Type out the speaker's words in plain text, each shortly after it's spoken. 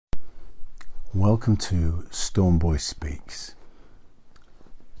Welcome to Stormboy Speaks,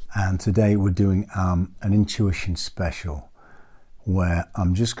 and today we're doing an intuition special where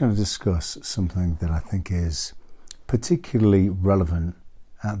I'm just going to discuss something that I think is particularly relevant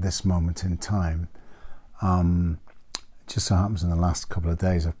at this moment in time. It just so happens in the last couple of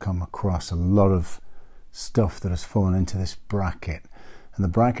days I've come across a lot of stuff that has fallen into this bracket, and the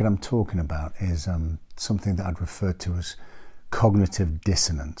bracket I'm talking about is something that I'd refer to as cognitive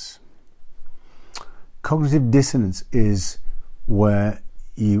dissonance. Cognitive dissonance is where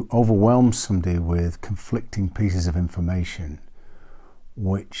you overwhelm somebody with conflicting pieces of information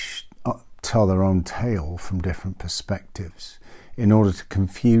which tell their own tale from different perspectives in order to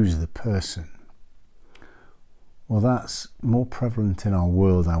confuse the person. Well, that's more prevalent in our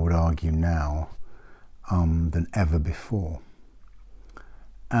world, I would argue, now than ever before.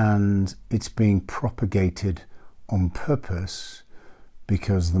 And it's being propagated on purpose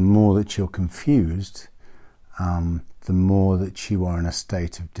because the more that you're confused, the more that you are in a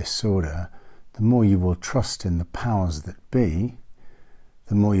state of disorder, the more you will trust in the powers that be,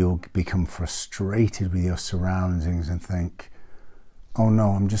 the more you'll become frustrated with your surroundings and think, oh no,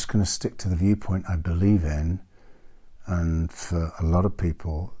 I'm just going to stick to the viewpoint I believe in. And for a lot of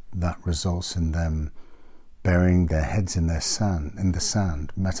people, that results in them burying their heads in the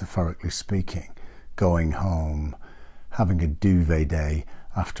sand, metaphorically speaking, going home, having a duvet day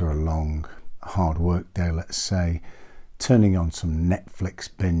after a long hard work day, let's say, turning on some Netflix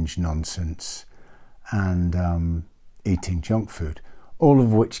binge nonsense and eating junk food, all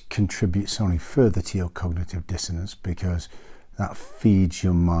of which contributes only further to your cognitive dissonance because that feeds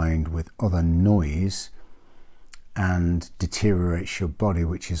your mind with other noise and deteriorates your body,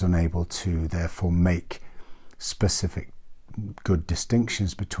 which is unable to therefore make specific good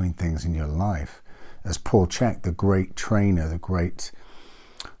distinctions between things in your life. As Paul Chek, the great trainer, the great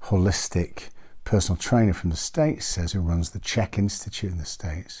holistic personal trainer from the States says, who runs the Chek Institute in the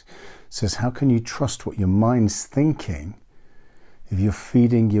States, says, how can you trust what your mind's thinking if you're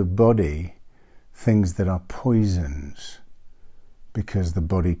feeding your body things that are poisons? Because the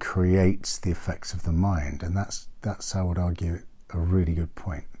body creates the effects of the mind, and that's I would argue, a really good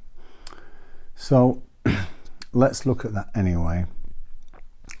point. So let's look at that anyway,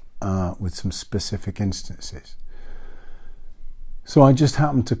 with some specific instances. So I just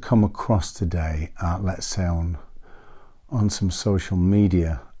happened to come across today, let's say on some social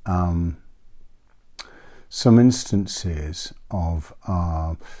media, some instances of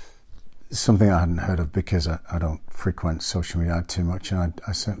something I hadn't heard of because I don't frequent social media too much, and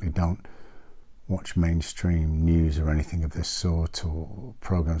I certainly don't watch mainstream news or anything of this sort or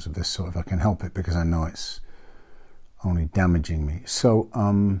programs of this sort if I can help it, because I know it's only damaging me. So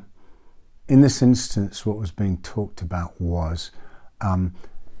in this instance, what was being talked about was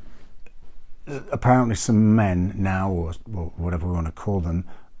apparently some men now, or whatever we want to call them,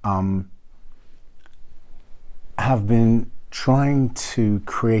 have been trying to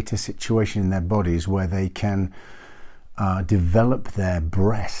create a situation in their bodies where they can develop their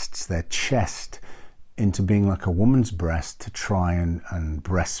breasts, their chest, into being like a woman's breast to try and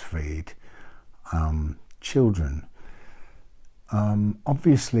breastfeed children.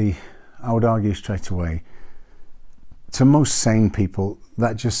 Obviously, I would argue straight away, to most sane people,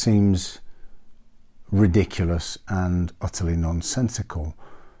 that just seems ridiculous and utterly nonsensical.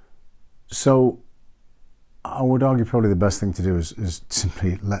 So I would argue probably the best thing to do is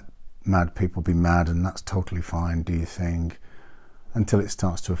simply let mad people be mad, and that's totally fine, do your thing, until it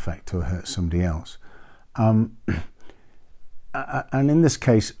starts to affect or hurt somebody else. And in this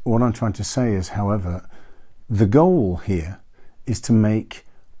case, what I'm trying to say is, however, the goal here is to make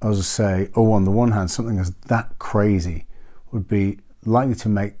us say, oh, on the one hand, something as that crazy would be likely to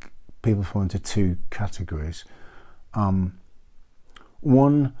make people fall into two categories.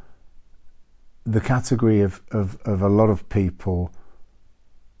 One, the category of a lot of people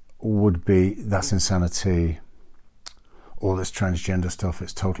would be, that's insanity, all this transgender stuff,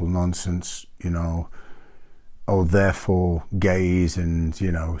 it's total nonsense, oh, therefore gays, and,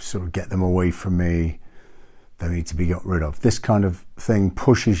 sort of get them away from me, they need to be got rid of. This kind of thing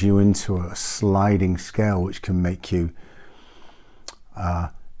pushes you into a sliding scale which can make you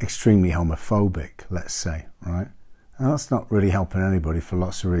extremely homophobic, let's say, right? And that's not really helping anybody for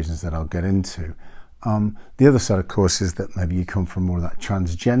lots of reasons that I'll get into. The other side, of course, is that maybe you come from more of that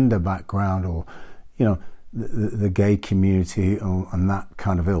transgender background, or, the gay community, and that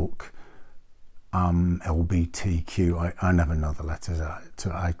kind of ilk. LBTQ, I never know the letters.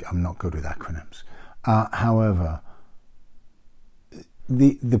 I'm not good with acronyms. However,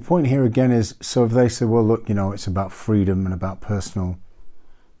 the point here again is, so if they say, well, look, it's about freedom and about personal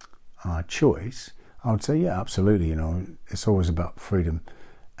choice, I would say, yeah, absolutely. You know, it's always about freedom,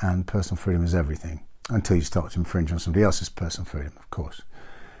 and personal freedom is everything until you start to infringe on somebody else's personal freedom, of course.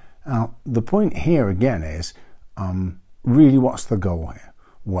 Now, the point here again is, really, what's the goal here?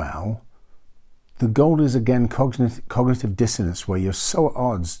 Well, the goal is, again, cognitive dissonance, where you're so at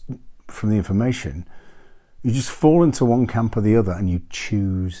odds from the information, you just fall into one camp or the other and you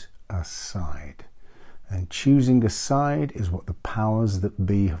choose a side. And choosing a side is what the powers that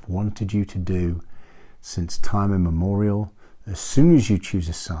be have wanted you to do since time immemorial. As soon as you choose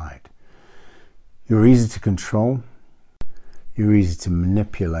a side, you're easy to control, you're easy to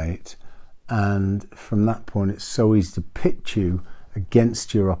manipulate, and from that point it's so easy to pit you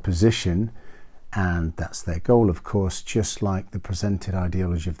against your opposition, and that's their goal, of course, just like the presented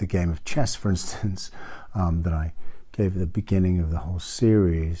ideology of the game of chess, for instance, that I gave at the beginning of the whole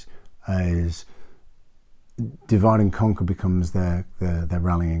series, is divide and conquer becomes their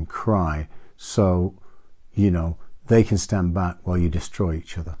rallying cry. So, you know, they can stand back while you destroy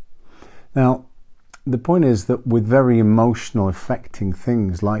each other. Now, the point is that with very emotional, affecting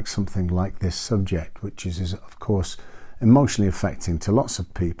things like something like this subject, which is of course emotionally affecting to lots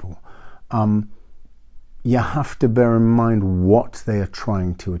of people, you have to bear in mind what they are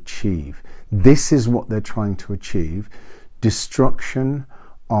trying to achieve. This is what they're trying to achieve: destruction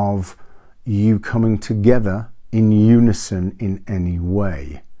of you coming together in unison in any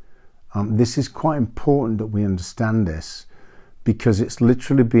way. This is quite important that we understand this, because it's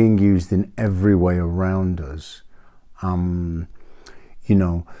literally being used in every way around us. You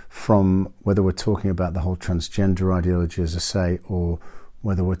know, from whether we're talking about the whole transgender ideology, as I say, or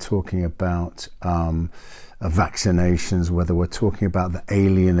whether we're talking about vaccinations, whether we're talking about the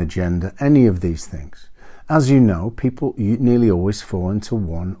alien agenda, any of these things. As you know, people nearly always fall into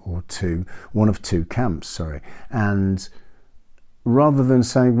one of two camps, and rather than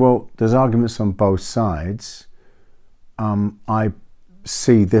saying, well, there's arguments on both sides, I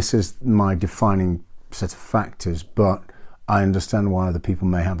see this as my defining set of factors, but I understand why other people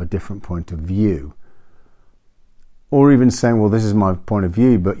may have a different point of view. Or even saying, well, this is my point of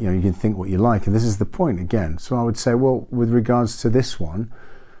view, but you know, you can think what you like, and this is the point again. So I would say, well, with regards to this one,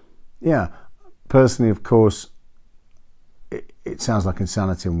 yeah, personally, of course, it sounds like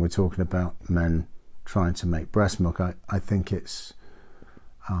insanity when we're talking about men trying to make breast milk. I think it's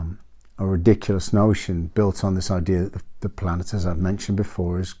a ridiculous notion built on this idea that the planet, as I've mentioned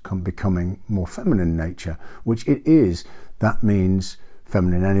before, is becoming more feminine in nature, which it is. That means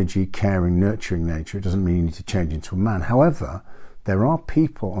feminine energy, caring, nurturing nature. It doesn't mean you need to change into a man. However, there are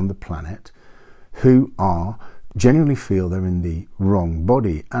people on the planet who genuinely feel they're in the wrong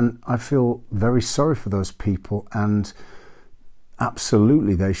body, and I feel very sorry for those people, and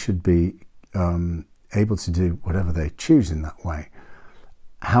absolutely they should be able to do whatever they choose in that way.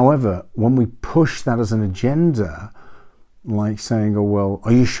 However, when we push that as an agenda, like saying, oh, well,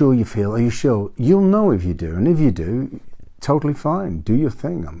 are you sure you feel? Are you sure? You'll know if you do. And if you do, totally fine. Do your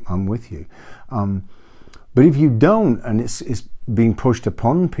thing. I'm with you. But if you don't, and it's being pushed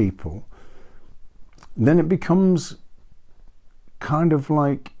upon people, then it becomes kind of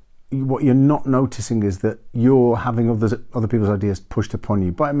like what you're not noticing is that you're having other people's ideas pushed upon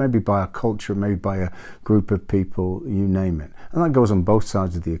you, maybe by a culture, maybe by a group of people, you name it. And that goes on both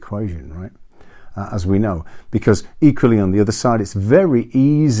sides of the equation, right? As we know. Because equally on the other side, it's very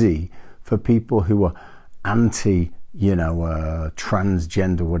easy for people who are anti,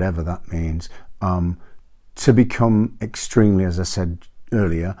 transgender, whatever that means, to become extremely, as I said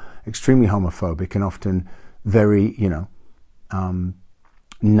earlier, extremely homophobic and often very,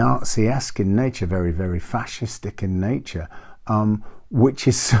 Nazi-esque in nature, very, very fascistic in nature, which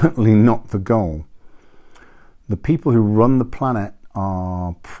is certainly not the goal. The people who run the planet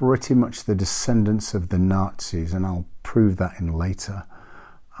are pretty much the descendants of the Nazis, and I'll prove that in later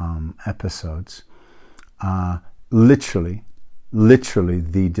episodes. Literally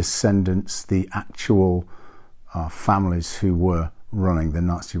the descendants, the actual families who were running the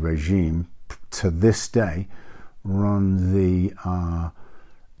Nazi regime to this day run the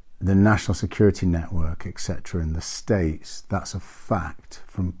National Security Network, etc. in the States. That's a fact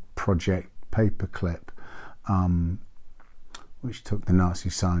from Project Paperclip, which took the Nazi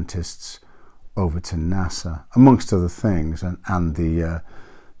scientists over to NASA, amongst other things, and the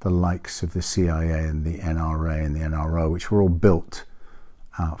likes of the CIA and the NRA and the NRO, which were all built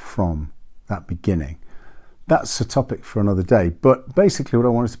from that beginning. That's a topic for another day. But basically what I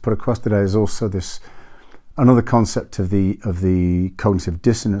wanted to put across today is also another concept of the cognitive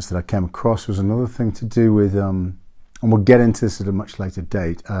dissonance that I came across was another thing to do with, and we'll get into this at a much later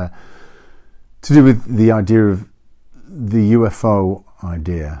date, to do with the idea of the UFO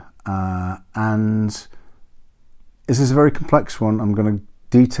idea. and this is a very complex one. I'm going to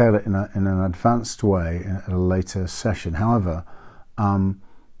detail it in an advanced way at a later session. However,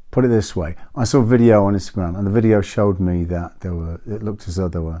 put it this way: I saw a video on Instagram, and the video showed me that it looked as though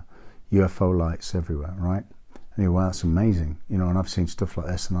there were UFO lights everywhere, right? Anyway, that's amazing, and I've seen stuff like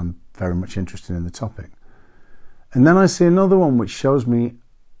this, and I'm very much interested in the topic. And then I see another one which shows me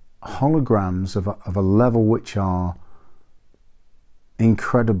holograms of a level which are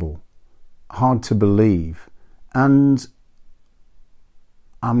incredible, hard to believe. And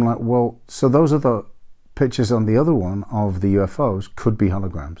I'm like, well, so those other pictures on the other one of the UFOs could be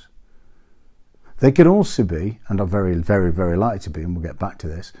holograms. They could also be, and are very, very, very likely to be, and we'll get back to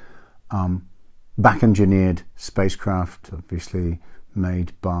this, back-engineered spacecraft, obviously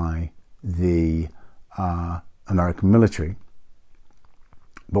made by the American military.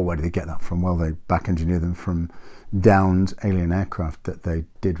 But where did they get that from? Well, they back-engineered them from downed alien aircraft that they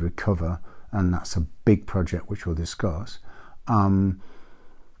did recover, and that's a big project which we'll discuss. And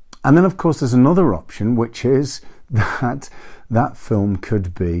then, of course, there's another option, which is that that film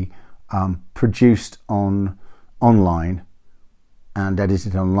could be produced online and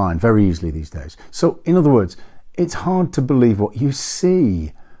edited online very easily these days. So, in other words, it's hard to believe what you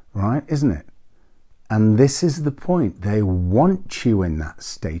see, right? Isn't it? And this is the point. They want you in that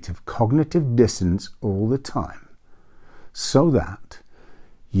state of cognitive dissonance all the time, so that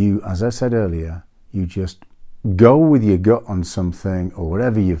you, as I said earlier, you just go with your gut on something or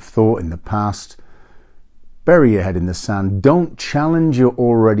whatever you've thought in the past, bury your head in the sand, don't challenge your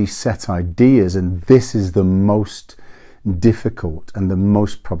already set ideas. And this is the most difficult and the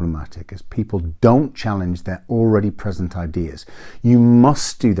most problematic, is people don't challenge their already present ideas. You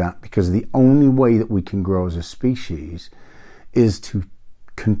must do that, because the only way that we can grow as a species is to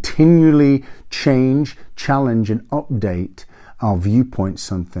continually change, challenge and update our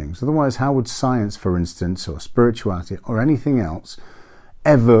viewpoints on things. Otherwise, how would science, for instance, or spirituality or anything else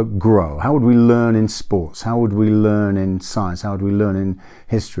ever grow? How would we learn in sports? How would we learn in science? How would we learn in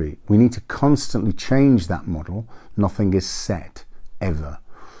history? We need to constantly change that model. Nothing is set, ever.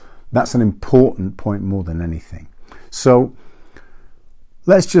 That's an important point more than anything. So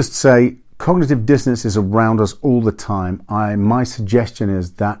let's just say cognitive dissonance is around us all the time. My suggestion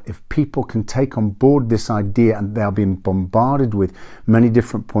is that if people can take on board this idea, and they're being bombarded with many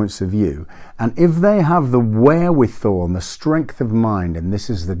different points of view, and if they have the wherewithal and the strength of mind, and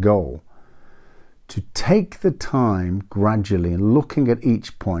this is the goal, to take the time gradually and looking at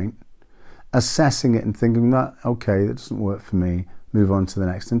each point, assessing it and thinking that, okay, that doesn't work for me, move on to the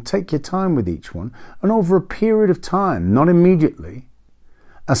next, and take your time with each one, and over a period of time, not immediately,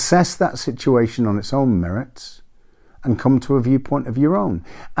 assess that situation on its own merits and come to a viewpoint of your own.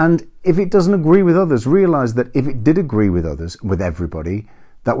 And if it doesn't agree with others, realize that if it did agree with others, with everybody,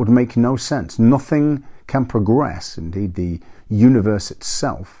 that would make no sense. Nothing can progress. Indeed, the universe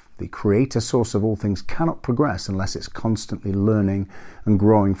itself, the creator source of all things, cannot progress unless it's constantly learning and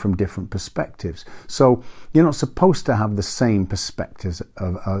growing from different perspectives. So you're not supposed to have the same perspectives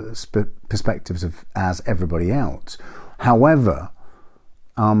as everybody else. However,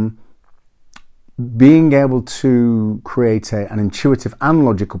 being able to create an intuitive and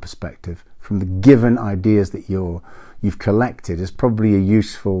logical perspective from the given ideas that you've collected is probably a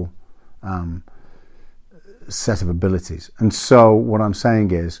useful set of abilities. And so what I'm saying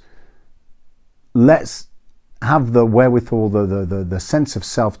is, let's have the wherewithal, the sense of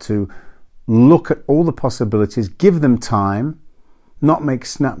self to look at all the possibilities, give them time, not make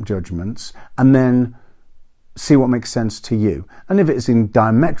snap judgments, and then see what makes sense to you. And if it's in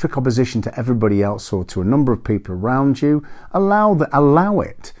diametric opposition to everybody else or to a number of people around you, allow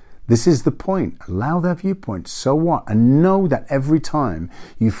it. This is the point. Allow their viewpoints. So what? And know that every time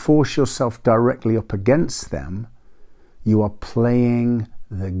you force yourself directly up against them, you are playing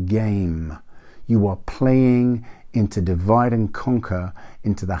the game. You are playing into divide and conquer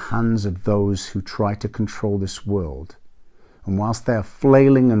into the hands of those who try to control this world. And whilst they are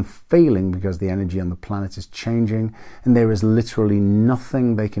flailing and failing because the energy on the planet is changing, and there is literally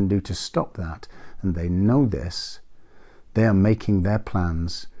nothing they can do to stop that, and they know this, they are making their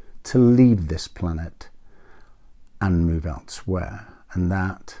plans to leave this planet and move elsewhere. And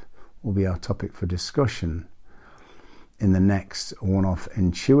that will be our topic for discussion in the next one-off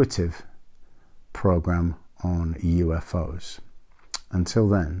intuitive program on UFOs. Until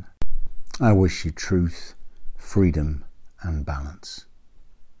then, I wish you truth, freedom, and balance.